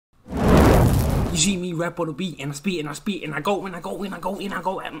You see me rap on the beat, and I spit, and I spit, and I go. Let me stop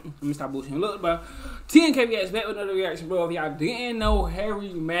bullshitting. Look, bro. 10K reacts back with another reaction, bro. If y'all didn't know, Harry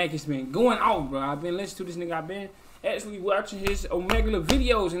Mack has been going off, bro. I've been listening to this nigga. I've been actually watching his Omegle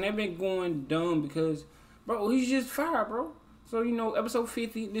videos, and they've been going dumb because, bro, he's just fire, bro. So, you know, episode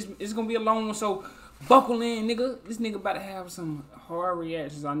 50, this is going to be a long one, so buckle in, nigga. This nigga about to have some hard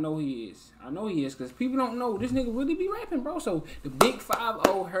reactions. I know he is. I know he is, because people don't know. This nigga really be rapping, bro. So, the big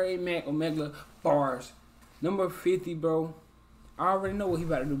 5-0 Harry Mack Omegle bars. Number 50, bro. I already know what he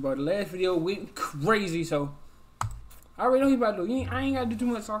about to do, bro. The last video went crazy, so I already know what he about to do. I ain't got to do too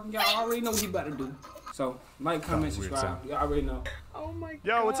much talking, y'all. I already know what he about to do. So, like, comment, subscribe. Y'all already know. Oh my god.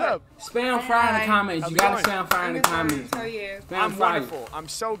 Yo, what's up? Spam fire in the comments. You gotta spam fire in the comments. How are you? I'm wonderful. I'm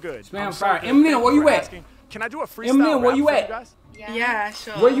so good. Spam fire. Eminem, where you at? Can I do a freestyle Eminem, where rap you for at? guys? Yeah,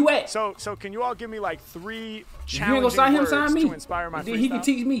 sure. Where you at? So can you all give me like 3 If you ain't gonna sign challenging him, sign words me. to inspire my Then freestyle? he can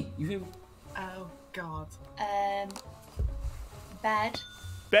teach me. You feel me? Oh god. Bed.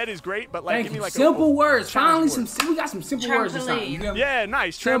 Bed is great, but like Thank give me you. like Simple a words. Finally, word. we got some simple words or something. You feel me? Yeah,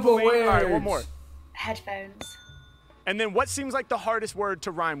 nice. Simple Trampoline. words. All right, one more. Headphones. And then what seems like the hardest word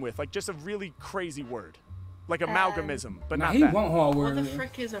to rhyme with? Like just a really crazy word. Like amalgamism, but Nah, not he that. want hard What words. the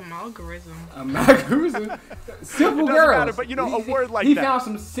frick is amalgorism? Amalgamism. Simple It doesn't girls. matter, but you know, a word like he that. He found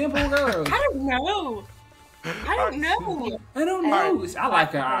some simple girls. I don't know. I don't know. I don't know. I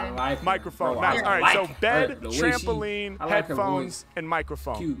like her. I like her. Microphone. Bro, Nice. I All right, like so bed, her. The way trampoline, I like her headphones, voice. and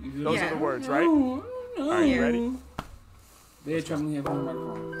microphone. Cute. You feel Those me? are the words, right? No. All right, you ready? Bed, trampoline, headphones,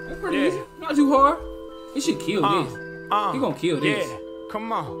 microphone. That's pretty Yeah. easy. Not too hard. He should kill this. He gonna kill this. Yeah,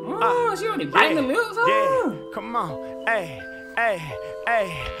 come on. Oh, she already biting the lips. Yeah, come on. Hey, hey,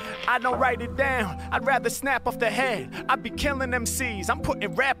 hey. I don't write it down. I'd rather snap off the head. I be killing MCs. I'm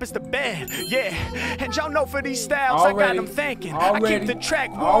putting rappers to bed. Yeah, and y'all know for these styles, I got them thinking. I keep the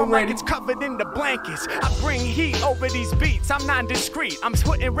track warm like it's covered in the blankets. I bring heat over these beats. I'm not discreet. I'm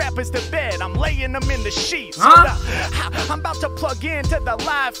putting rappers to bed. I'm laying them in the sheets. I'm about to plug into the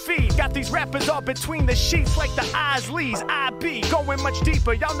live feed. Got these rappers all between the sheets like the Isleys. I be going much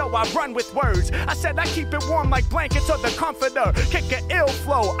deeper. Y'all know I run with words. I said I keep it warm like blankets or the comforter. Kick an ill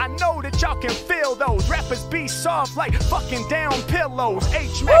flow. I know that y'all can feel those. Rappers be soft like fucking down pillows.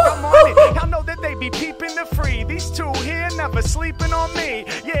 H-Mack, I'm on it. Y'all know that they be peeping the free. These two here never sleeping on me.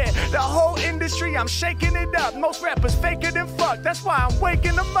 Yeah, the whole industry, I'm shaking it up. Most rappers faker than fuck. That's why I'm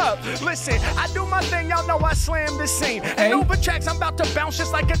waking them up. Listen, I do my thing. Y'all know I slam the scene. And over tracks, I'm about to bounce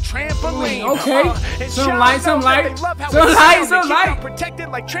just like a trampoline. Okay. And Some light. Protected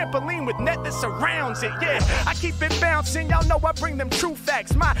like trampoline with net that surrounds it. Yeah, I keep it bouncing. Y'all know I bring them true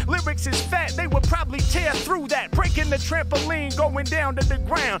facts. My lyrics is fat. They would probably tear through that. Breaking the trampoline, going down to the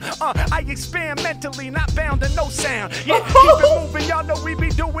ground. I expand mentally, not bound to no sound. Yeah, keep it moving. Y'all know we be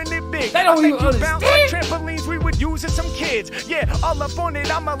doing it big. They don't I make even you bounce like understand. trampolines we would use as some kids. Yeah, all up on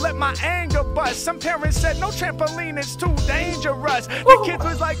it. I'ma let my anger bust. Some parents said no trampoline is too dangerous. The kid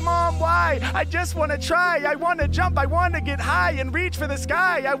was like, Mom, why? I just wanna try. I wanna jump. I wanna get high and reach for the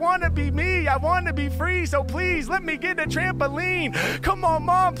sky. I wanna be me. I wanna be free. So please let me get a trampoline. Come on,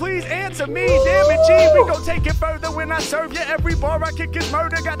 Mom, please answer me. Damn it, G, we gon' take it further when I serve you. Every bar I kick is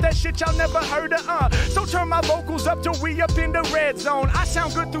murder. Got that shit y'all never heard of. So turn my vocals up till we up in the red zone. I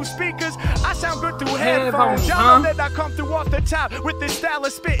sound good through speakers. I sound good through headphones. Y'all know that I come through off the top with this style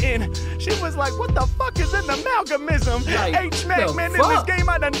of spitting. She was like, what the fuck is an amalgamism? H-Mack, man, in this game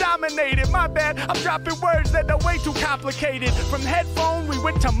I done dominated. My bad, I'm dropping words that are way too complicated. From headphone, we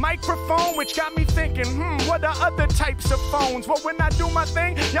went to microphone, which got me thinking, what are other types of phones? Well, when I do my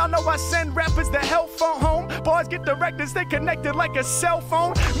thing, y'all know I send rappers the hell phone home. Boys get directed, stay connected like a cell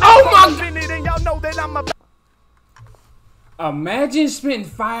phone. Oh my God! And y'all know that I'm a... Imagine spitting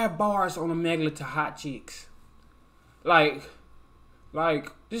 5 bars on Omegle to hot chicks. Like,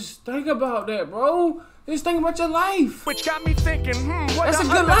 just think about that, bro. Just think about your life. Which got me thinking, what That's are a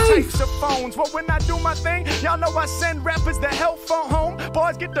good other life. types of phones? Well, when I do my thing, y'all know I send rappers the hell phone home.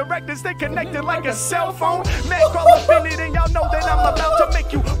 Boys get directed, stay connected like a cell phone. Mack all up in it, and y'all know that I'm about to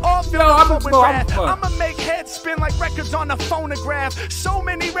make you all feel I'ma make heads spin like records on a phonograph. So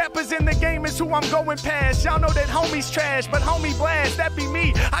many rappers in the game is who I'm going past. Y'all know that homie's trash, but homie blast, that be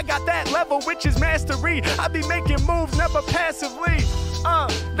me. I got that level, which is mastery. I be making moves, never passively.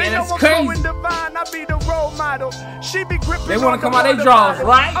 They know I'm going divine, I be the role model. She be gripping. They want to come out their draws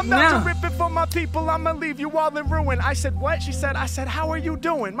right I'm now. about to rip it for my people. I'ma leave you all in ruin. I said, what? She said, I said, how are you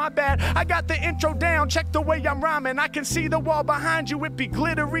doing? My bad. I got the intro down. Check the way I'm rhyming. I can see the wall behind you. It be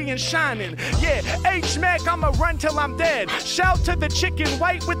glittery and shining. Yeah, H-Mack, I'ma run till I'm dead. Shout to the chicken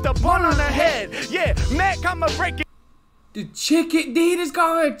white with the bun on her head. Yeah, Mack, I'ma break it. The chicken, dude, it's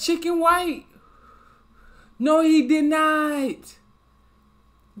called her chicken white. No, he did not.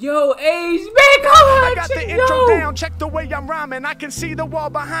 Yo, H Mack, come on, I got the intro down, check the way I'm rhyming. I can see the wall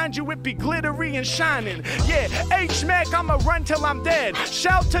behind you, it be glittery and shining. Yeah, H Mack, I'ma run till I'm dead.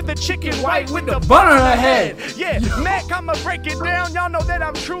 Shout to the chicken white with the bun on her head. Yeah, Mack, I'ma break it down. Y'all know that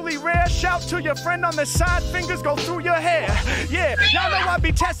I'm truly rare. Shout to your friend on the side, fingers go through your hair. Yeah, y'all know I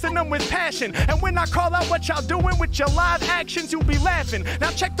be testing them with passion. And when I call out what y'all doing with your live actions, you'll be laughing.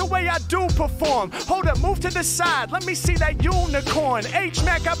 Now check the way I do perform. Hold up, move to the side, let me see that unicorn. H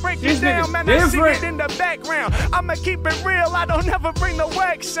Mack, I break it down, man, I see it in the background. I'ma keep it real, I don't ever bring the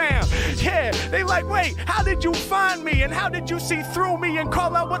wax sound. Yeah, they like, wait, how did you find me? And how did you see through me and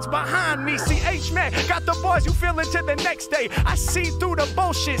call out what's behind me? See, H Mack got the boys you feel into the next day. I see through the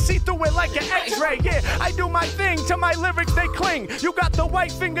bullshit, see through it like an x-ray. Yeah, I do my thing, to my lyrics they cling. You got the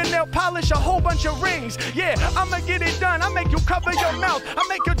white fingernail polish, a whole bunch of rings. Yeah, I'ma get it done, I make you cover your mouth. I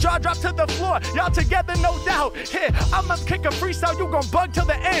make your jaw drop to the floor, y'all together no doubt. Yeah, I'ma kick a freestyle, you gon' bug till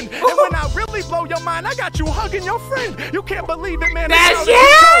the end. And when I really blow your mind, I got you hugging your friend. You can't believe it, man. That's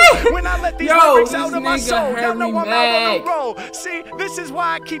it! When I let these lyrics out of my soul, y'all know I'm out on the roll. See, this is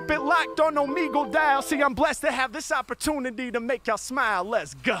why I keep it locked on Omegle dial. See, I'm blessed to have this opportunity to make y'all smile.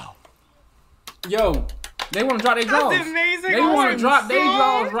 Let's go. Yo, they want to drop their jaws. That's amazing. They want to drop their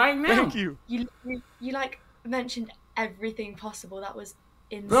jaws right now. Thank you. You like mentioned everything possible. That was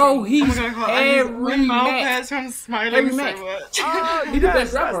insane. Bro, he's Oh my God, every my mouth Mack. hurts from smiling Every so Mack. much. Oh, He the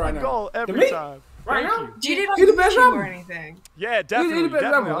best yes, rapper that's right the now. goal To every me? time. Right Thank now? you. Do you do like He the best YouTube rapper. or anything? Yeah, definitely. He the best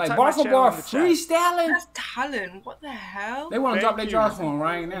definitely. rapper. I'll Like type bar my for channel bar in the chat. freestyling. That's talent. What the hell? They want to drop their Thank jaws you. for him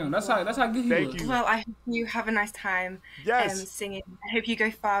right now. That's how good he Thank is. you. Well, I hope you have a nice time Yes. singing. I hope you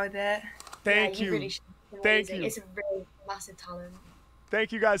go far with it. Thank Yeah, you. really should. It's Thank amazing. you. It's a really massive talent.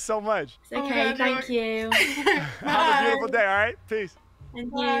 Thank you guys so much. It's okay. God, Thank you. Have a beautiful day, all right? Peace.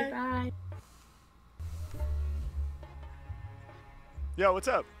 Thank Bye. you. Bye. Yo, what's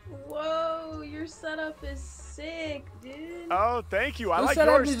up? Whoa, your setup is sick, dude. Oh, thank you. I This like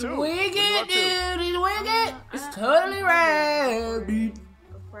setup yours is too. wicked, What are you up to? dude. He's wicked. It's totally right, dude.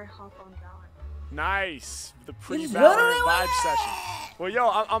 Before I hop on Valorant. Nice. The literally pre-Valorant what? vibe session. Well, yo,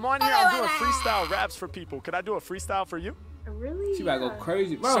 I'm on here. I'm doing freestyle raps for people. Could I do a freestyle for you? Really? She about to go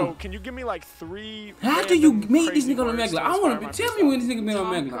crazy, bro. So, can you give me like 3 How do you random meet this crazy nigga on words Omegle? to I want inspire to be. my Tell me freestyle? when this nigga been on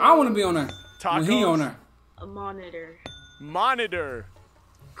Omegle. I want to be on there. When he Tacos? on there. A monitor. Monitor.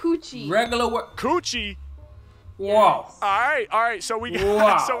 Coochie. Regular work. Coochie. Wow. All right. So we got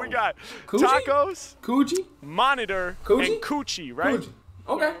Wow. so we got Coochie? tacos, Coochie? monitor, Coochie? and coochie, right? Coochie.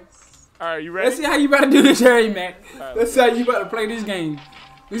 Okay. Yes. All right, you Let's ready? see how you about to do this, Harry Mack. Let's see how you about to play this game.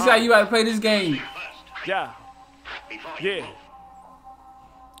 Let's see how you about to play this game. Yeah. Yeah.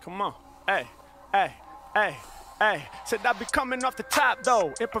 Come on. Hey. Said I be coming off the top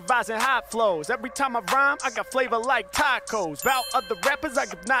though, improvising hot flows. Every time I rhyme, I got flavor like tacos. About other rappers, I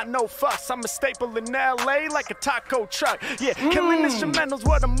give not no fuss. I'm a staple in LA like a taco truck. Yeah, killing instrumentals,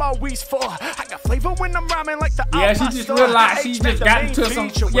 what I'm always for. I got flavor when I'm rhyming like the Yeah, she just realized she just got into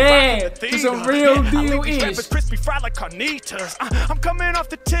some, yeah, to some real deal ish. Crispy fried like carnitas. I'm coming off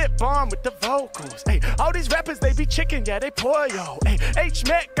the tip bomb with the vocals. Hey, all these rappers they be chicken, yeah they pollo. Hey, H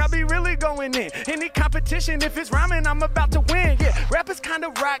Mack, I be really going in. Any competition, if it's rhyming, I'm about to win. Yeah, rappers kinda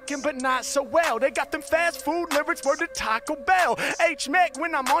rockin', but not so well. They got them fast food lyrics for the Taco Bell. H Mack,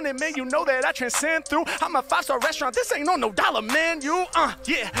 when I'm on it, man, you know that I transcend through. I'm a 5-star restaurant. This ain't on no dollar menu.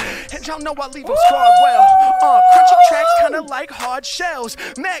 Yeah, and y'all know I leave them scarred well. Crunchy tracks kinda like hard shells.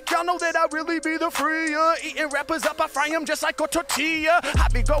 Mack, y'all know that I really be the freer. Eating rappers up, I fry them just like a tortilla. I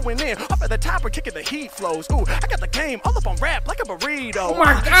be going in up at the top, we're kicking the heat flows. Ooh, I got the game all up on rap like a burrito. Oh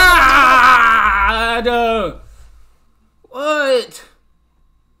my God! What?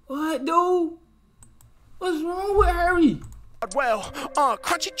 What, dude? What's wrong with Harry? Well,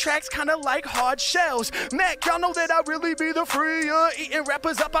 crunchy tracks kinda like hard shells. Mack, y'all know that I really be the freer. Eating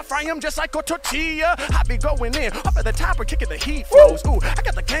rappers up, I fry them just like a tortilla. I be going in up at the top, we're kicking the heat flows. Ooh, I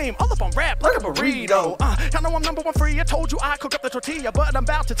got the game all up on rap like a burrito. Y'all know I'm #1 free. I told you I cook up the tortilla, but I'm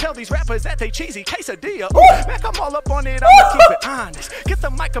about to tell these rappers that they cheesy quesadilla. Ooh, Mack, I'm all up on it. I'ma keep it honest. Get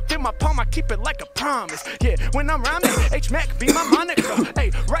the mic up in my palm, I keep it like a promise. Yeah, when I'm rhyming, H Mack be my moniker. Hey,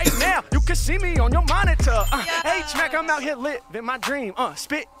 right now you can see me on your monitor. H Mack, I'm out here living living my dream.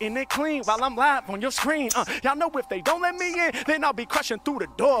 Spitting it clean while I'm live on your screen. Y'all know if they don't let me in, then I'll be crushing through the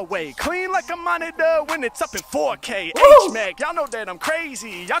doorway. Clean like a monitor when it's up in 4K. H-Mack, y'all know that I'm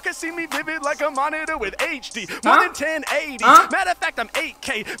crazy. Y'all can see me vivid like a monitor with HD. More than 1080. Matter of fact, I'm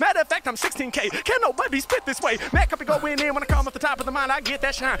 8K. Matter of fact, I'm 16K. Can't nobody spit this way. Mack Omegle going in when I come off the top of the mind. I get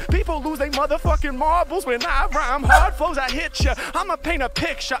that shine. People lose their motherfucking marbles when I rhyme. Hard flows, I hit ya. I'ma paint a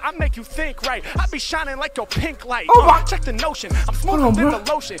picture. I make you think right. I be shining like your pink light. Check the notion. I'm smoother than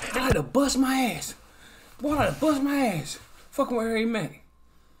the lotion. I had to bust my ass. Boy, I had to bust my ass. Fucking with Harry Mack.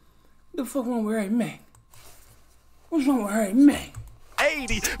 What the fuck wrong with Harry Mack? What's wrong with Harry Mack?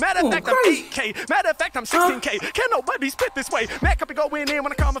 80. Matter of fact, I'm 8K. Matter of fact, I'm 16K. Can't nobody spit this way. Mack Omegle going in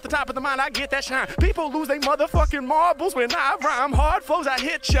when I come off the top of the mind. I get that shine. People lose their motherfucking marbles when I rhyme. Hard flows, I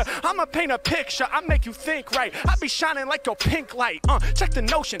hit ya. I'ma paint a picture. I make you think right. I be shining like your pink light. Check the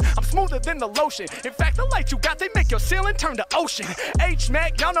notion. I'm smoother than the lotion. In fact, the light you got, they make your ceiling turn to ocean.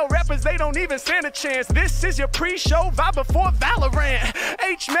 H-Mack, y'all know rappers, they don't even stand a chance. This is your pre-show vibe before Valorant.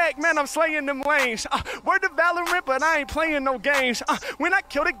 H-Mack, man, I'm slaying them lanes. Word to Valorant, but I ain't playing no games. When I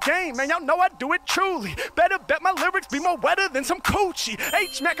kill the game, man, y'all know I do it truly. Better bet my lyrics be more wetter than some coochie.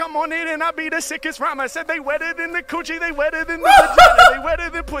 H-Mack, I'm on it and I be the sickest rhymer. I said they wetter than the coochie, they wetter than the vagina, they wetter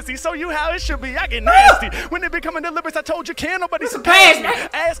than pussy. So you how it should be, I get nasty. When it becoming the lyrics, I told you can't nobody surpass me.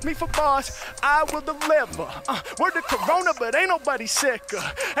 Ask me for bars, I will deliver. Word to Corona, but ain't nobody sicker.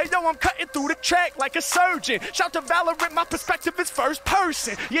 Hey yo, I'm cutting through the track like a surgeon. Shout to Valorant, my perspective is first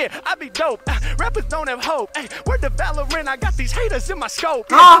person. Yeah, I be dope. Rappers don't have hope. Hey, word to Valorant, I got these haters in my scope.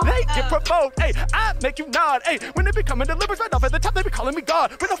 They get provoked. Hey, I make you nod. Hey, when they be coming the lyrics right off at the top, they be calling me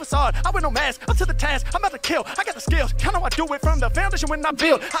God. With no facade, I wear no mask. Up to the task, I'm about to kill. I got the skills. Count how I do it from the foundation when I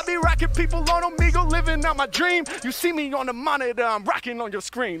build. I be rocking people on Omegle, living out my dream. You see me on the monitor, I'm rocking on your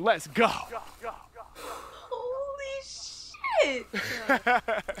screen. Let's go. Holy shit!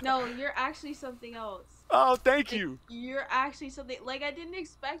 No, you're actually something else. Oh, thank you. You're actually something, like, I didn't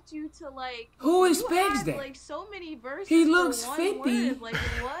expect you to, like... Who expects that? Like, so many verses. He looks for one 50. Word. Like,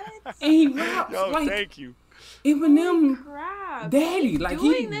 what? And he raps Yo, like thank you. Eminem Crap. daddy. Like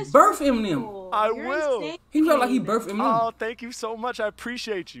he birthed Eminem. I will. He felt like he birthed Eminem. Oh, thank you so much. I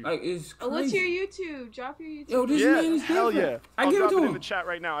appreciate you. Like, it's crazy. What's your YouTube? Drop your YouTube. Yo, this man is hell different. yeah. I give it to in him. the chat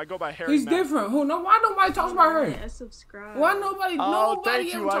right now. I go by Harry He's Mack. different. Why nobody talks about Harry? Yeah, subscribe. Why nobody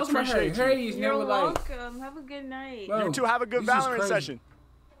thank ever you. I talks about Harry? appreciate you. Harry is You're never like... welcome. Have a good night. Bro, You two have a good this is Valorant crazy. session.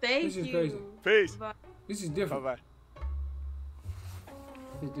 Thank This is you. crazy. Peace. Bye. This is different. Bye-bye.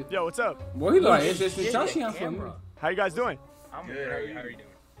 This is different. Yo, what's up? Boy, he like, it's just the Chelsea for me. How you guys doing? I'm good. How are you doing?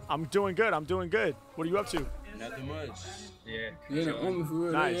 I'm doing good. I'm doing good. What are you up to? Nothing much. Yeah. Yeah, the woman for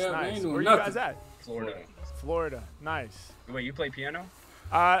real. Nice, Yeah, nice. ain't doing Where you nothing. guys at? Florida. Florida. Nice. Wait, you play piano?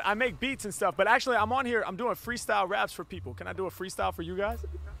 I make beats and stuff, but actually I'm on here. I'm doing freestyle raps for people. Can I do a freestyle for you guys?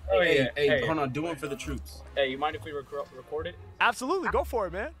 Oh, Hey, hold on. Do one for the troops. Hey, you mind if we record it? Absolutely. Go for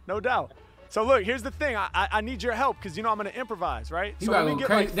it, man. No doubt. So look, here's the thing. I need your help because you know I'm gonna improvise, right? You So gotta let me go get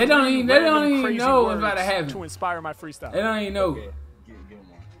crazy. like They don't three even random crazy know what's words about to happen. to inspire my freestyle. They don't even know.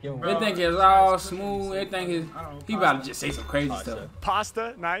 Get one. They think it's all smooth. They think it's... He about to just say some crazy stuff.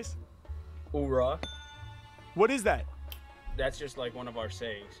 Pasta, nice. Hoorah. What is that? That's just like one of our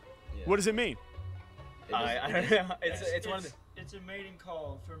sayings. Yeah. What does it mean? I don't know. It's one of the... It's a mating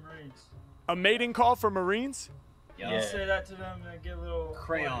call for Marines. A mating call for Marines? Yeah. You say that to them and get little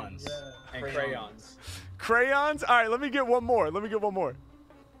Crayons. Yeah. And crayons. Crayons? All right, let me get one more.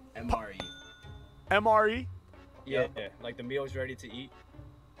 MRE. MRE? Yeah. Like the meal's ready to eat.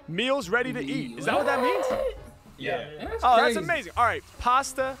 Meals ready to eat. Is that what that means? Yeah. Oh, that's amazing. All right,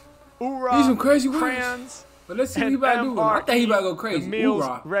 pasta, oorah, These some crazy words. crayons, But let's see what and he about to do. I think he about to go the crazy. meals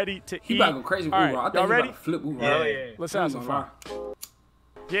Oorah. ready to eat. He about to go crazy with All right, Oorah. I think y'all he ready? about to flip Oorah. Hell yeah. Let's have some fun.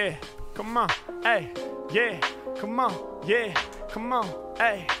 Yeah, come on, hey, yeah, come on, yeah, come on,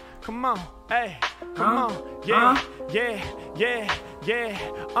 hey, come on, hey, come on, yeah, yeah, yeah,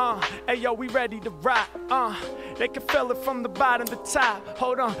 yeah, hey yo, we ready to rock, they can feel it from the bottom to top,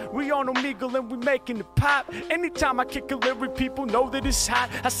 hold on, we on Omegle and we making it pop, anytime I kick a lyric, people know that it's hot,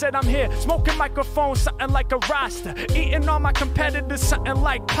 I said I'm here, smoking microphones, something like a roster, eating all my competitors, something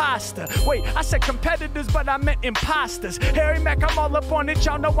like pasta, wait, I said competitors, but I meant imposters, Harry Mack, I'm all up on it,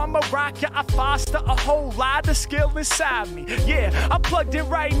 y'all know I'm a rocker, I foster a whole lot of skill inside me, yeah, I'm plugged in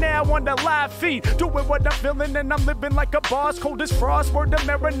right now on the live feed, doing what I'm feeling and I'm living like a boss, cold as frost, word to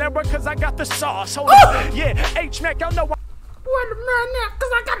marinara, cause I got the sauce, hold on, yeah, H-Mack, y'all know Word to marinara, cause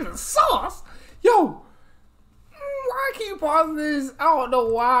I got the sauce. Yo, why I keep pausing this. I don't know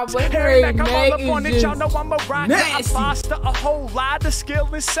why, but Harry Harry Mack, I'm all up Mack on is it, y'all just know I'm a rocker. I nasty. foster a whole lot of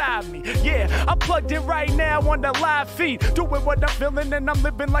skill inside me. Yeah, I'm plugged in right now on the live feed. Doing what I'm feeling and I'm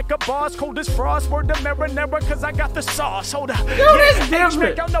living like a boss. Cold as frost, word to marinara, cause I got the sauce. Hold up. that's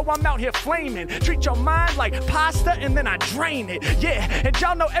different. Y'all know I'm out here flaming. Treat your mind like pasta and then I drain it. Yeah, and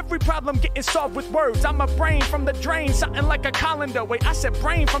y'all know every problem getting solved with words. I'm a brain from the drain, something like a colander. Wait, I said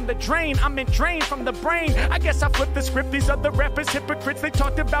brain from the drain. I meant drain from the brain. I guess I flipped the script. These other rappers hypocrites, they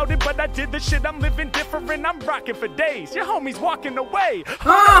talked about it, but I did the shit. I'm living different. I'm rocking for days. Your homies walking away.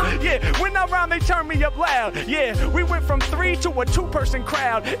 Yeah, when I rhyme, they turn me up loud. Yeah, we went from 3 to a 2-person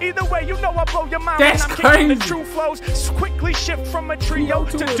crowd. Either way, you know I blow your mind That's when I'm kicking the crazy. true flows. Quickly shift from a trio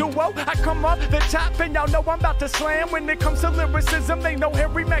to duo. I come up the top and y'all know I'm about to slam. When it comes to lyricism, they know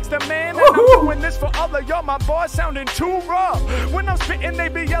Harry Mack's the man. And I'm doing this for all of y'all. My boys sounding too raw. When I'm spitting, they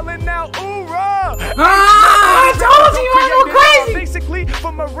be yelling out, ooh, raw. I told you I go crazy. Basically,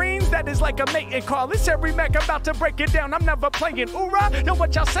 for Marines, that is like a mating call. It's Harry Mack about to break it down. I'm never playing oorah. Yo,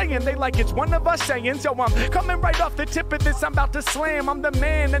 what y'all saying? They like it's one of us saying. So I'm coming right off the tip of this. I'm about to slam. I'm the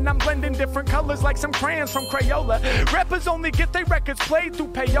man, and I'm blending different colors like some crayons from Crayola. Rappers only get their records played through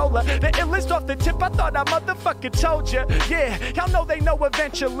payola. The illest off the tip. I thought I motherfucking told ya. Yeah, y'all know they know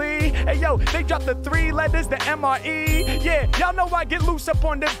eventually. Hey yo, they dropped the 3 letters, the MRE. Yeah, y'all know I get loose up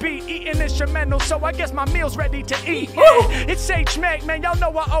on the beat, eating instrumental. So I guess my meal's ready to eat. Yeah, it's H Mack, man. Y'all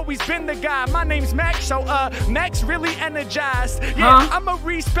know I always been the guy. My name's Mack, so Mack's really energized. Yeah, I'ma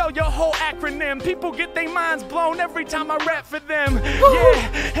respell your whole acronym. People get their minds blown every time I rap for them.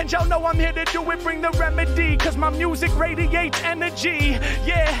 Yeah, and y'all know I'm here to do it, bring the remedy, cause my music radiates energy.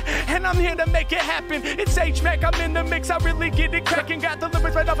 Yeah, and I'm here to make it happen. It's H Mack, I'm in the mix, I really get it cracking. Got the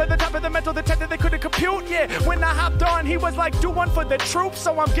lyrics right off at the top of the mental, the tech that they couldn't compute. Yeah, when I hopped on, he was like, do one for the troops.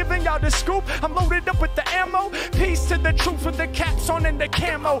 So I'm giving y'all the scoop. I'm loaded up with the ammo. Peace to the troops with the caps on and the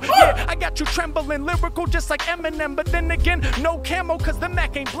camo. Yeah, I got you trembling, lyrical just like Eminem. But then again, no camo, cause the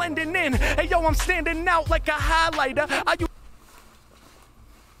Mac ain't blending in. Hey yo, I'm standing out like a highlighter.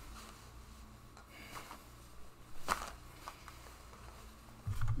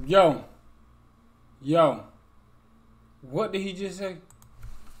 Yo, what did he just say?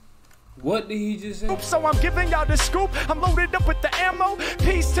 What did he just say? So I'm giving y'all the scoop. I'm loaded up with the ammo.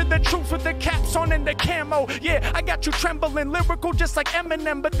 Peace to the troops with the caps on and the camo. Yeah, I got you trembling, lyrical just like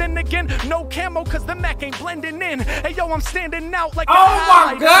Eminem. But then again, no camo, cause the Mac ain't blending in. Hey yo, I'm standing out like a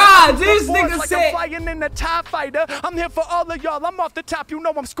my God, this Force nigga like said. I'm flying in a TIE fighter. I'm here for all of y'all. I'm off the top, you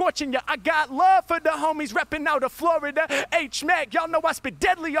know I'm scorching ya. I got love for the homies repping out of Florida. H Mack, y'all know I spit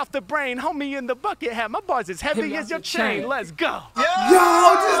deadly off the brain. Homie in the bucket hat, my bars as heavy as your chain. Let's go. Yo,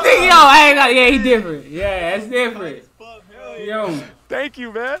 this nigga, yo, I ain't got, yeah, he different. Yeah, that's different. Yo, Thank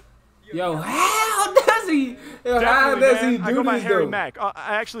you, man. yo, how does he? Yo, how Definitely, does he man. do I go by this Harry though? Mack. I'm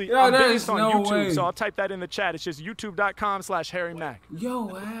there's biggest on no YouTube, way. so I'll type that in the chat. It's just youtube.com/Harry Mack. Yo,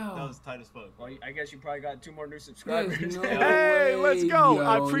 That wow. was tight as fuck. Well, I guess you probably got 2 more new subscribers. There's no Hey, let's way, go. yo,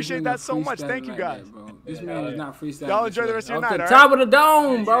 I this appreciate nigga that so much. freestyling Thank you, like guys. that, bro. This man is not freestyling. Y'all enjoy the rest of your Off night, the all top of the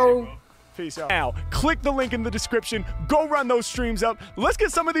dome, bro. Peace out. Now, click the link in the description. Go run those streams up. Let's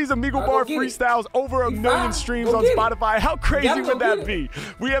get some of these Omegle I'll Bar go get it. freestyles over 1 million fine. streams Go on get it. Spotify. How crazy gotta would go that get be?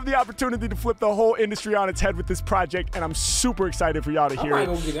 We have the opportunity to flip the whole industry on its head with this project, and I'm super excited for y'all to I hear might it.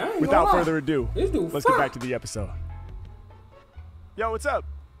 go get it. I ain't Without gonna lie. further ado, This dude let's get fire. back to the episode. Yo, what's up?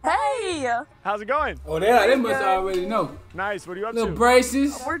 Hey! How's it going? Oh, they must already know. Nice. What are you up Little to?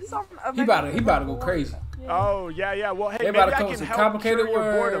 braces. We're just on He about to go crazy. Oh, yeah. Well, hey, They maybe about to I come can with some help complicated cure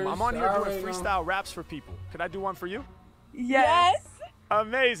your boredom. words. I'm on here I doing already know. freestyle raps for people. Could I do one for you? Yes.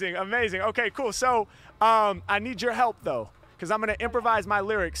 Amazing. Okay, cool. So, I need your help though, because I'm gonna improvise my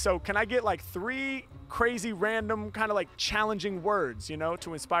lyrics. So, can I get like 3 crazy, random, kind of like challenging words, you know,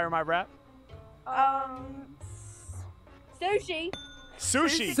 to inspire my rap? Sushi.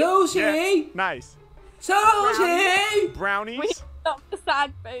 Sushi. Sushi. Yeah, nice. Sushi. Brownies. Not the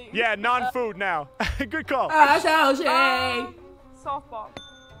sad food. Yeah, non-food now. Good call. Sushi. Softball.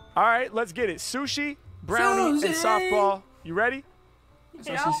 All right, let's get it. Sushi, brownie, and Sushi. softball. You ready?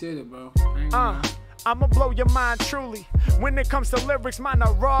 So she said it, bro. I ain't gonna lie. I'ma blow your mind truly. When it comes to lyrics, mine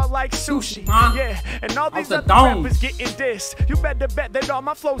are raw like sushi. Yeah, and all these the other dome. rappers getting dissed. You better bet that all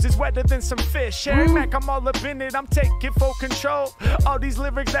my flows is wetter than some fish. Harry Mack, I'm all up in it, I'm taking full control. All these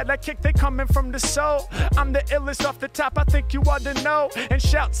lyrics that I kick, they coming from the soul. I'm the illest off the top, I think you ought to know. And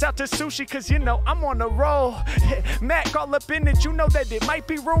shouts out to Sushi, cause you know I'm on a roll. Yeah, Mack all up in it, you know that it might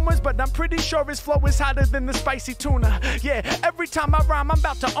be rumors, but I'm pretty sure his flow is hotter than the spicy tuna. Yeah, every time I rhyme, I'm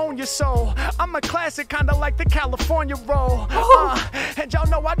about to own your soul. I'm a classic classic, kinda like the California roll. And y'all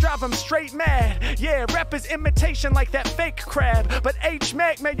know I drive them straight mad. Yeah, rappers imitation like that fake crab. But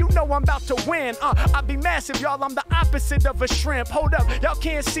H-Mack, man, you know I'm about to win. I be massive, y'all, I'm the opposite of a shrimp. Hold up, y'all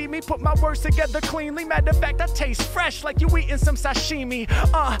can't see me, put my words together cleanly. Matter of fact, I taste fresh like you eating some sashimi.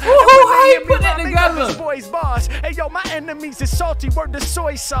 How you put that together? Boys boss. Hey yo, my enemies is salty, word to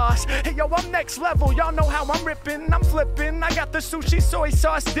soy sauce. Hey yo, I'm next level, y'all know how I'm ripping, I'm flipping. I got the sushi soy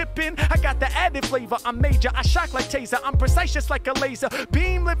sauce dipping. I got the added flavor, I'm major, I shock like taser, I'm precise just like a laser.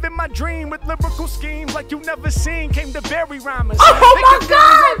 Beam, living my dream with lyrical schemes like you never seen. Came to bury rhymers. Oh my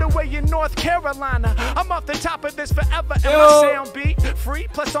God! Right away in North Carolina. I'm off the top of this forever, and my sound beat free.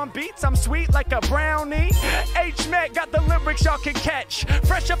 Plus on beats, I'm sweet like a brownie. H-Mack got the lyrics y'all can catch.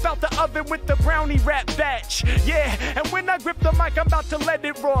 Fresh up out the oven with the brownie rap batch. Yeah, and when I grip the mic, I'm about to let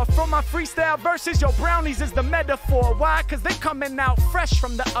it roar. From my freestyle verses, yo, brownies is the metaphor. Why? Cause they coming out fresh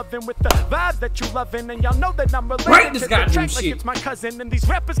from the oven with the vibes that you loving. And y'all know that I'm related to the track like it's my cousin. And these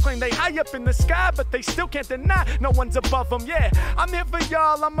rappers claim they high up in the sky, but they still can't deny no one's above them. Yeah, I'm here for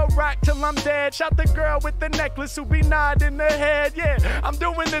y'all, I'ma rock till I'm dead. Shout the girl with the necklace who be nodding her head. Yeah, I'm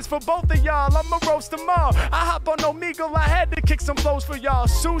doing this for both of y'all, I'ma roast them all. I hop on Omegle, I had to kick some flows for y'all.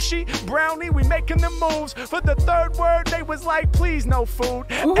 Sushi, brownie, we making the moves. For the third word, they was like, please no food.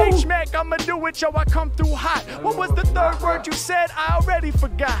 H-Mack, I'ma do it, yo, I come through hot. What was the third word you said? I already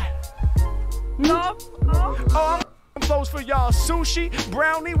forgot. Oh, I'm flows for y'all. Sushi,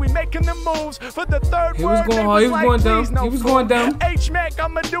 brownie, we making the moves. For the third word, they was like, please no food. H-Mack,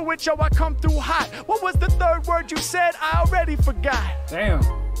 I'ma do it, yo, I come through hot. What was the third word you said? I already forgot. Damn.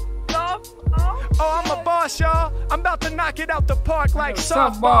 Oh, I'm a boss, y'all. I'm about to knock it out the park like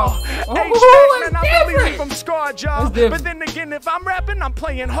softball. H-Mack, man, I'm really from scarred, y'all. But then again, if I'm rapping, I'm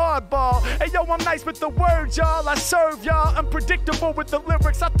playing hardball. Hey, yo, I'm nice with the words, y'all. I serve y'all. Unpredictable with the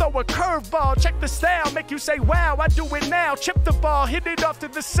lyrics. I throw a curveball. Check the style, make you say, wow, I do it now. Chip the ball, hit it off to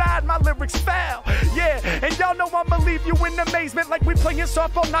the side. My lyrics foul. Yeah, and y'all know I'ma leave you in amazement like we playing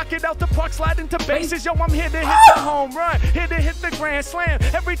softball. Knock it out the park, slide into bases. Yo, I'm here to hit the home run. Here to hit the grand slam.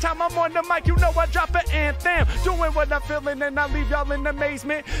 Every time I'm on the mic, you know I drop an anthem. Doing what I'm feeling and I leave y'all in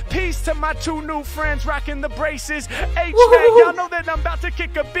amazement. Peace to my two new friends rocking the braces. H-Mack, y'all know that I'm about to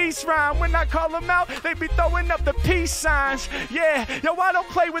kick a beast rhyme. When I call them out, they be throwing up the peace signs. Yeah, yo, I don't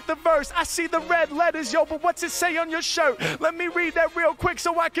play with the verse. I see the red letters, yo, but what's it say on your shirt? Let me read that real quick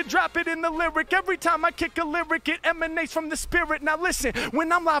so I can drop it in the lyric. Every time I kick a lyric, it emanates from the spirit. Now listen,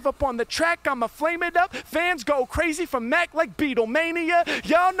 when I'm live up on the track, I'ma flame it up. Fans go crazy from Mac like Beatlemania.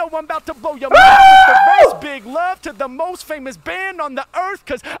 Y'all know I'm about to blow your mind with the verse. Big love to the most famous band on the earth,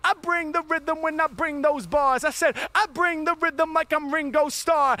 cause I bring the rhythm when I bring those bars. I said I bring the rhythm like I'm Ringo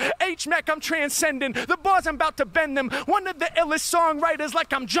Starr. H-Mack, I'm transcending the bars, I'm about to bend them. One of the illest songwriters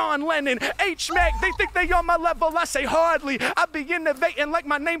like I'm John Lennon. H-Mack, they think they on my level, I say hardly. I be innovating like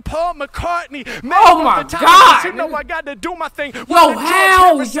my name Paul McCartney. Man, oh my God, you know I gotta do my thing. Yo,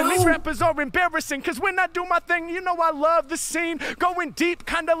 how? These rappers are embarrassing, cause when I do my thing, you know I love the scene. Going deep,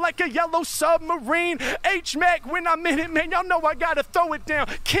 kinda like a yellow submarine. H-Mack, when I'm in it, man, y'all know I gotta throw it down.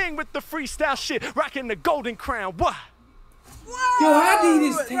 King with the freestyle shit, rocking the golden crown. What? Yo, how do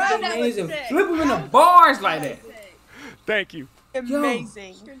you just take the names and flip them in the bars like that? Thank you.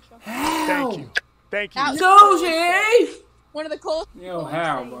 Amazing. Thank you. Thank you. Sushi! One of the coolest. Yo,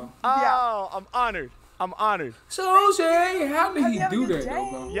 how, bro? Oh, I'm honored. I'm honored. Sushi! How did he do that, though,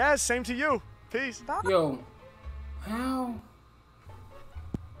 bro? Yes, same to you. Peace. Yo, how?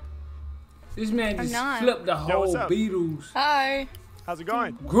 This man just flipped the whole Beatles. Hi. How's it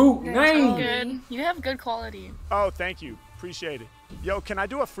going? Group name. Good. You have good quality. Oh, thank you. Appreciate it. Yo, can I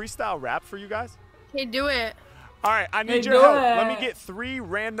do a freestyle rap for you guys? Hey, do it. All right, I need your help. Let me get 3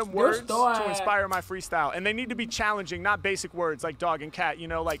 random words to inspire my freestyle. And they need to be challenging, not basic words like dog and cat, you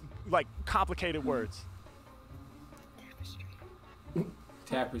know, like complicated words.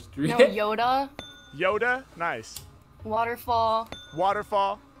 Tapestry. No, Yoda. Yoda, nice. Waterfall.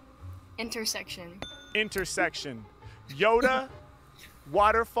 Waterfall. Intersection. Intersection. Yoda,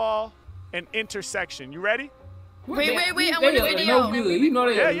 waterfall, and intersection. You ready? Wait, I want a video. No good. You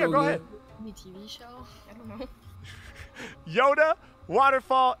know that. Yeah, go ahead. Any TV show? I don't know. Yoda,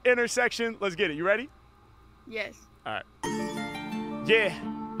 waterfall, intersection. Let's get it. You ready? Yes. All right. Yeah.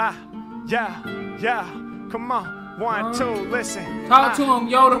 Yeah. Come on. 1, 2, listen. Talk to him,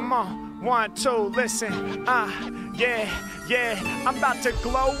 Yoda. Come on. 1, 2, listen. Yeah. Yeah, I'm about to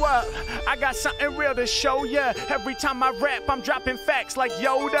glow up. I got something real to show ya. Every time I rap, I'm dropping facts like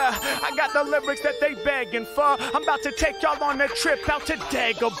Yoda. I got the lyrics that they begging for. I'm about to take y'all on a trip out to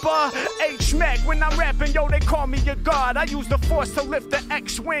Dagobah. H-Mack, when I'm rapping, yo, they call me a god. I use the force to lift the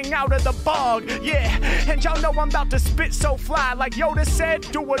X-Wing out of the bog. Yeah, and y'all know I'm about to spit so fly. Like Yoda said,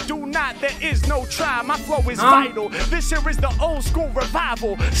 do or do not, there is no try. My flow is vital. This here is the old school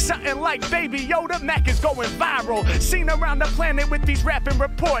revival. Something like Baby Yoda, Mack is going viral. Seen around the planet with these rapping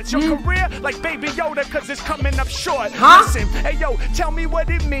reports. Your career like Baby Yoda, cause it's coming up short. Listen, hey yo, tell me what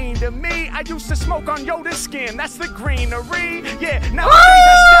it mean to me. I used to smoke on Yoda's skin, that's the greenery. Yeah, nowadays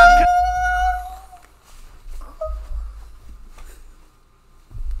I stopped.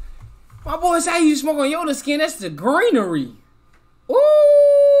 My boy say you smoke on Yoda's skin, that's the greenery.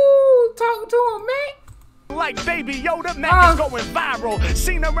 Ooh, talk to him, man. Like Baby Yoda, Mack is going viral.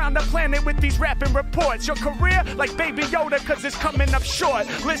 Seen around the planet with these rapping reports. Your career like Baby Yoda, cause it's coming up short.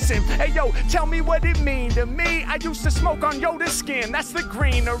 Listen, hey yo, tell me what it mean to me. I used to smoke on Yoda's skin, that's the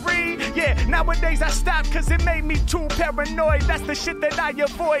greenery. Yeah, nowadays I stopped cause it made me too paranoid. That's the shit that I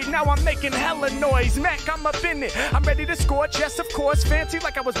avoid. Now I'm making hella noise. Mack, I'm up in it. I'm ready to scorch, yes of course. Fancy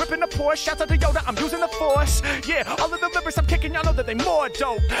like I was ripping a Porsche. Shouts out to Yoda, I'm using the force. Yeah, all of the lyrics I'm kicking, y'all know that they more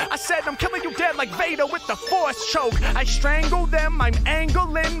dope. I said I'm killing you dead like Vader with the force choke. I strangle them, I'm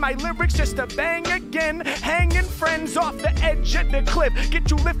angling my lyrics just to bang again. Hanging friends off the edge of the cliff. Get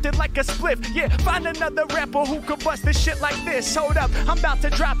you lifted like a spliff. Yeah, find another rapper who could bust this shit like this. Hold up, I'm about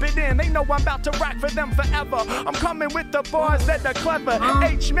to drop it in. They know I'm about to rock for them forever. I'm coming with the bars that are clever.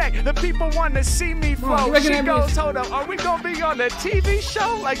 H-Mack, the people want to see me flow. She goes, hold up, are we gonna be on a TV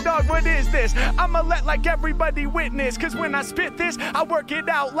show? Like, dog, what is this? I'ma let like everybody witness. Cause when I spit this, I work it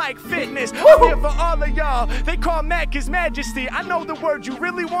out like fitness. I'm here for all of y'all. They call Mack His Majesty. I know the word you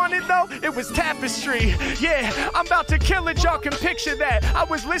really wanted though, it was tapestry. Yeah, I'm about to kill it, y'all can picture that. I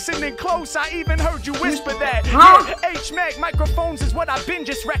was listening close, I even heard you whisper that. Yeah, H-Mack, microphones is what I've been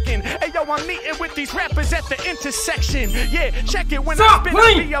just wrecking. Hey yo, I'm meeting with these rappers at the intersection. Yeah, check it when I spit,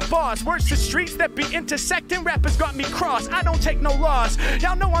 I be a boss. Words to streets that be intersecting, rappers got me crossed. I don't take no loss.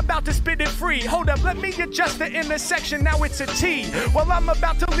 Y'all know I'm about to spit it free. Hold up, let me adjust the intersection, now it's a T. Well, I'm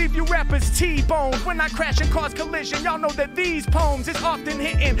about to leave you rappers T-boned. When I crash and cause collision, y'all know that these poems is often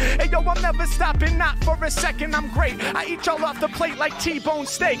hitting. Hey yo, I'm never stopping, not for a second, I'm great. I eat y'all off the plate like T-bone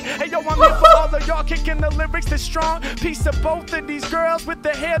steak. Hey yo, I'm here for all of y'all kicking the lyrics that's strong. Peace to both of these girls with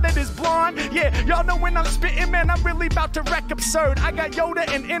the hair that is blonde. Yeah, y'all know when I'm spitting, man, I'm really about to wreck absurd. I got Yoda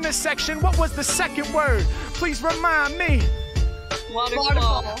and intersection. What was the second word? Please remind me.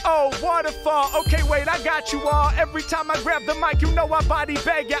 Waterfall. Oh, waterfall. Okay, wait, I got you all. Every time I grab the mic, you know I body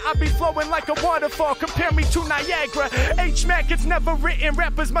bag ya. I be flowing like a waterfall. Compare me to Niagara. H-Mack, it's never written.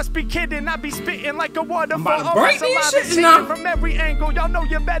 Rappers must be kidding. I be spitting like a waterfall. Always alive and taken from every angle. Y'all know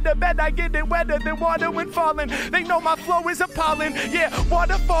you better bet I get it wetter than water when falling. They know my flow is appalling. Yeah,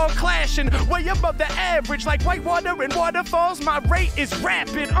 waterfall clashing. Way above the average. Like white water and waterfalls. My rate is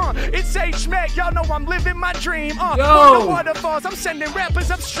rapid. It's H-Mack. Y'all know I'm living my dream. Waterfalls. I'm sending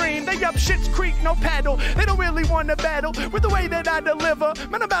rappers upstream. They up Shit's Creek, no paddle. They don't really want to battle with the way that I deliver.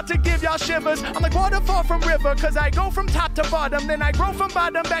 Man, I'm about to give y'all shivers. I'm like waterfall from river, cause I go from top to bottom. Then I grow from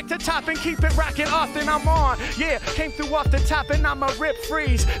bottom back to top and keep it rocking often. I'm on. Yeah, came through off the top and I'm a rip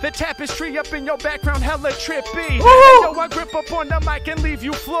freeze. The tapestry up in your background, hella trippy. Hey, yo, I grip up on the mic and leave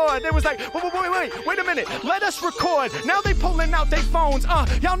you floored. They was like, wait a minute. Let us record. Now they pulling out their phones.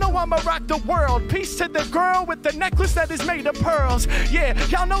 Y'all know I'ma rock the world. Peace to the girl with the necklace that is made of pearls. Yeah,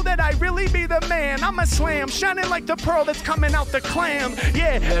 y'all know that I really be the man. I'm a slam, shining like the pearl that's coming out the clam.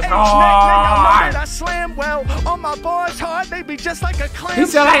 Yeah, H-Mack, y'all know that I slam well. All my bars hard, they be just like a clam. He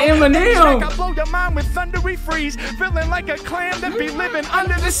sound like Eminem. I blow your mind with thundery freeze, feeling like a clam that be living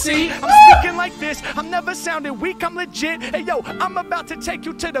under the sea. I'm speaking like this, I'm never sounding weak, I'm legit. Hey yo, I'm about to take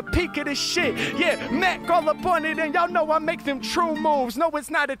you to the peak of this shit. Yeah, Mack all up on it, and y'all know I make them true moves. No, it's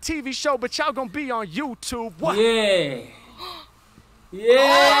not a TV show, but y'all gonna be on YouTube. What? Yeah.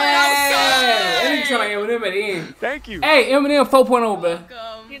 Yeah! And you sound like Eminem at the end. Thank you. Hey, Eminem 4.0, bro.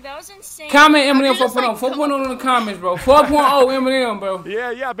 Dude, that was insane. Comment Eminem 4.0. 4.0 in the comments, bro. 4.0 Eminem, bro.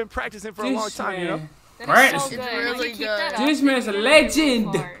 Yeah, I've been practicing for a long time, you know? That's so good. Really good. This man's a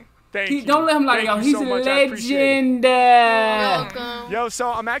legend. Thank you. Don't let him like y'all. He's so a much. legend. Welcome. Yo,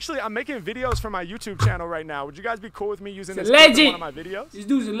 so I'm making videos for my YouTube channel right now. Would you guys be cool with me using this legend. for one of my videos? This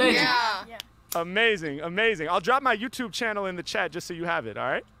dude's a legend. Yeah. Amazing, amazing. I'll drop my YouTube channel in the chat just so you have it, all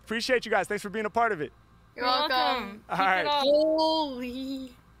right? Appreciate you guys. Thanks for being a part of it. You're welcome. All right.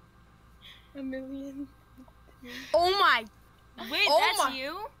 Holy. A million. Oh my. Wait, Oh that's my.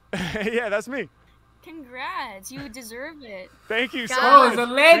 you? Yeah, that's me. Congrats. You deserve it. Thank you so Oh, much. he's a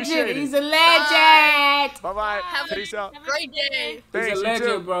legend. Appreciate it. He's a legend. Bye-bye. Have Peace out. a great day. He's Thanks, a you legend,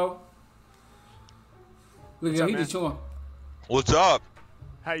 too. bro. Look What's at up, he man? just chewing. What's up?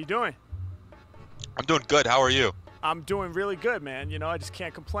 How you doing? I'm doing good. How are you? I'm doing really good, man. You know, I just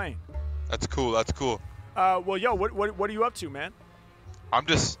can't complain. That's cool. That's cool. Well, yo, what are you up to, man? I'm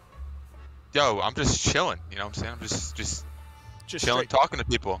just chilling. You know what I'm saying? I'm just chilling, straight- talking to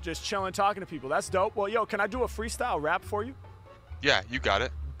people. Just chilling, talking to people. That's dope. Well, yo, can I do a freestyle rap for you? Yeah, you got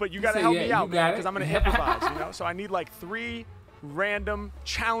it. But you gotta said, help yeah, me you out, man, got because it. I'm gonna improvise. You know, so I need like 3 random,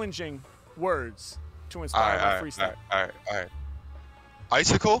 challenging words to inspire my freestyle. All right.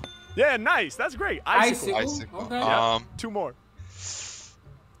 Icicle? Yeah, nice. That's great. Icicle. Icicle. Okay. Yeah. 2 more.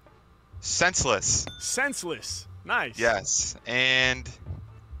 Senseless. Senseless. Nice. Yes. And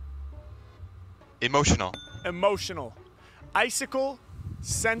emotional. Emotional. Icicle,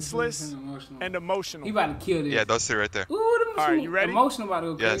 senseless, Emotional. and emotional. He about to kill this. Yeah, those 3 right there. Ooh, them All right, two you ready? Emotional about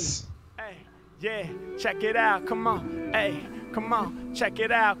to go Yes. Hey, yeah, check it out. Come on. Hey, come on. Check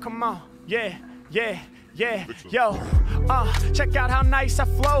it out. Come on. Yeah. Yo, check out how nice I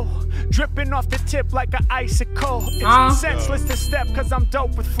flow. Dripping off the tip like an icicle. It's senseless to step cause I'm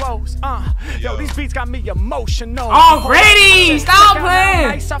dope with flows. Yo, these beats got me emotional. Already! Stop Check out how playing!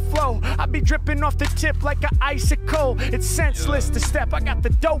 nice I flow. I be dripping off the tip like an icicle. It's senseless to step. I got the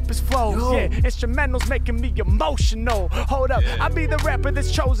dopest flows. Yeah, instrumentals making me emotional. Hold up, I be the rapper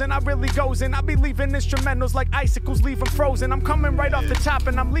that's chosen. I really goes in. I be leaving instrumentals like icicles, leave them frozen. I'm coming right off the top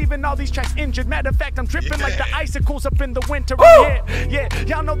and I'm leaving all these tracks injured. Matter of fact, I'm dripping like the icicles up in the winter. Yeah,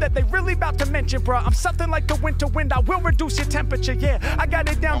 y'all know that they really about to mention, bro. I'm something like the winter wind. I will reduce your temperature. Yeah, I got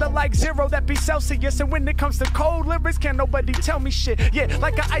it down to like 0, that be Celsius. And when it comes to cold lyrics, can't nobody tell me shit. Yeah,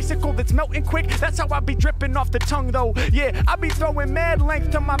 like an icicle that's melting quick. That's how I be dripping off the tongue, though. Yeah, I be throwing mad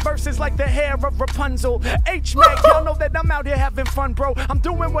length to my verses like the hair of Rapunzel. H-Mack, y'all know that I'm out here having fun, bro. I'm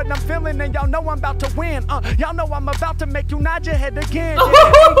doing what I'm feeling, and y'all know I'm about to win. Y'all know I'm about to make you nod your head again.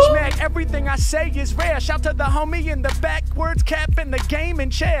 Yeah, H-Mack, everything I say is rare. Shout to the homie in the backwards cap in the gaming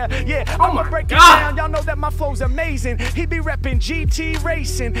chair. Yeah, I'ma break it down. Y'all know that my flow's amazing. He be reppin' GT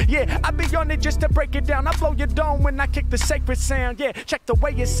racing. Yeah, I be on it just to break it down. I blow your dome when I kick the sacred sound. Yeah, check the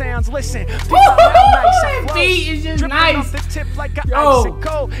way it sounds. Listen, That beat is just nice. Off the tip like an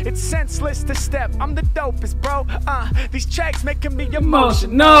icicle. It's senseless to step. I'm the dopest, bro. These tracks making me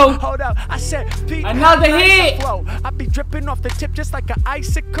emotional. Hold up, I said beat. Another hit. Flow. I be dripping off the tip just like an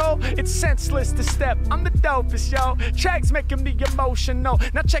icicle. It's senseless to step. I'm the dopest, yo. Tracks making me emotional.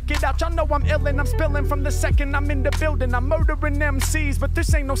 Now check it out. Y'all know I'm ill and I'm spilling from the second I'm in the building. I'm murdering MCs, but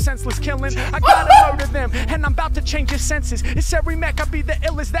this ain't no senseless killing. I gotta murder them, and I'm about to change your senses. It's every Mac, I be the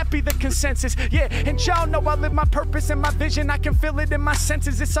illest, that be the consensus. Yeah, and y'all know I live my purpose and my vision. I can feel it in my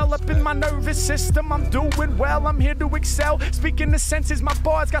senses. It's all up in my nervous system. I'm doing well, I'm here to excel. Speaking the senses, my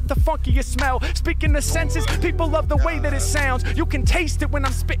bars got the funkiest smell. Speaking the senses, people love the way that it sounds. You can taste it when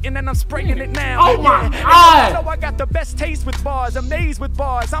I'm spitting and I'm spraying it now. Oh my God! I know I got the best taste with bars, amazed with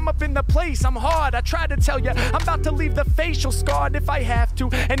bars. I'm up in the place, I'm hard. I try to tell ya, I'm about to leave the facial scarred if I have to.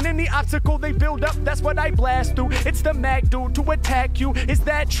 And any obstacle they build up, that's what I blast through. It's the Mac dude to attack you. Is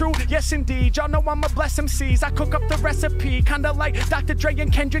that true? Yes indeed. Y'all know I'm a bless MCs. I cook up the recipe, kinda like Dr. Dre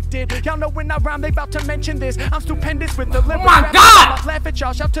and Kendrick did. Y'all know when I rhyme, they about to mention this. I'm stupendous with the lyrics. Oh my God! I laugh at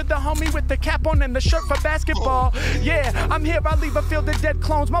y'all. Shout to the homie with the cap on and the shirt for basketball. Yeah, I'm here. I leave a field of dead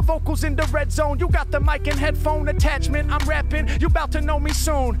clones. My vocals in the red zone. You got the mic and headphone attachment. I'm rapping. You about to know me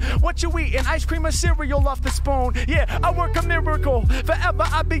soon. What you eating? Ice cream or cereal off the spoon? Yeah, I work a miracle. Forever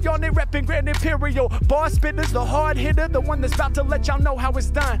I be on it repping Grand Imperial. Bar spitters, the hard hitter, the one that's about to let y'all know how it's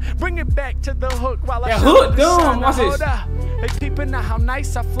done. Bring it back to the hook while I hook, the sun. dude. What's this? Hold up. They peeping out how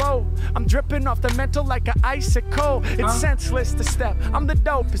nice I flow. I'm dripping off the mental like an icicle. It's senseless to step. I'm the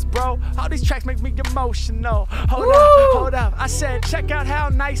dopest, bro. All these tracks make me emotional. Hold up. I said, check out how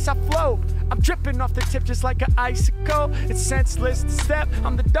nice I flow. I'm dripping off the tip just like an icicle. It's senseless to step.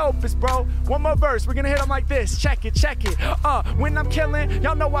 I'm the dopest, bro. One more verse. We're gonna hit them like this. Check it, check it. When I'm killing,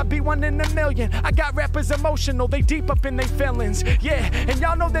 y'all know I be 1 in a million. I got rappers emotional. They deep up in their feelings. Yeah, and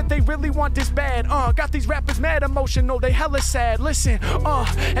y'all know that they really want this bad. Got these rappers mad emotional. They hella sad. Listen,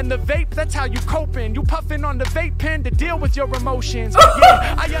 and the vape, that's how you coping. You puffing on the vape pen to deal with your emotions.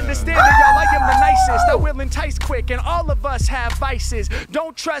 Yeah, I understand that y'all, I am the nicest. I will entice quick, and all of us have vices.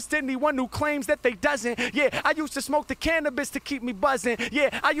 Don't trust anyone who claims that they doesn't. Yeah, I used to smoke the cannabis to keep me buzzing.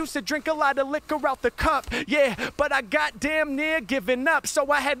 Yeah, I used to drink a lot of liquor out the cup. Yeah, but I got damn near giving up,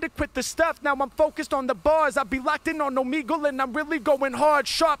 so I had to quit the stuff. Now I'm focused on the bars. I be locked in on Omegle, and I'm really going hard,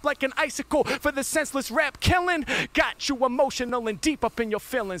 sharp like an icicle for the senseless rap killing. Got you emotional and deep up in your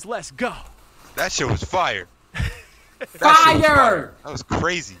feelings. Let's go. That shit was fire. Fire! That was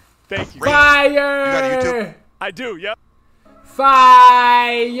crazy. Thank you. Fire! You got a YouTube? I do, yep.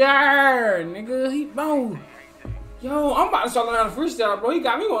 Fire! Nigga, bro. Yo, I'm about to start learning how to freestyle, bro. He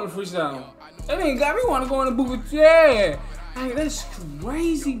got me on the freestyle. That ain't got me want to go in the booth with yeah. Hey, that's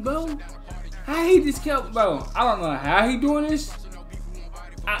crazy, bro. How he just kept, bro. I don't know how he doing this.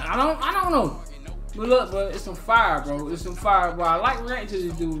 I don't know. But look, bro, it's some fire, bro. It's some fire, bro. I like reacting to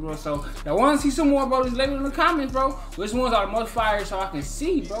this dude, bro. So, y'all want to see some more, bro? Just let me know in the comments, bro. Which ones are the most fire so I can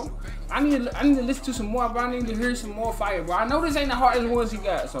see, bro. I need to listen to some more, bro. I need to hear some more fire, bro. I know this ain't the hardest ones he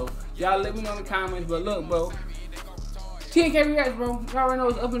got, so y'all let me know in the comments. But look, bro. 10K reacts, bro. Y'all already know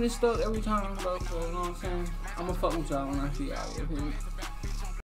it's up in this stuff every time, bro. So, you know what I'm saying? I'm gonna fuck with y'all when I see y'all.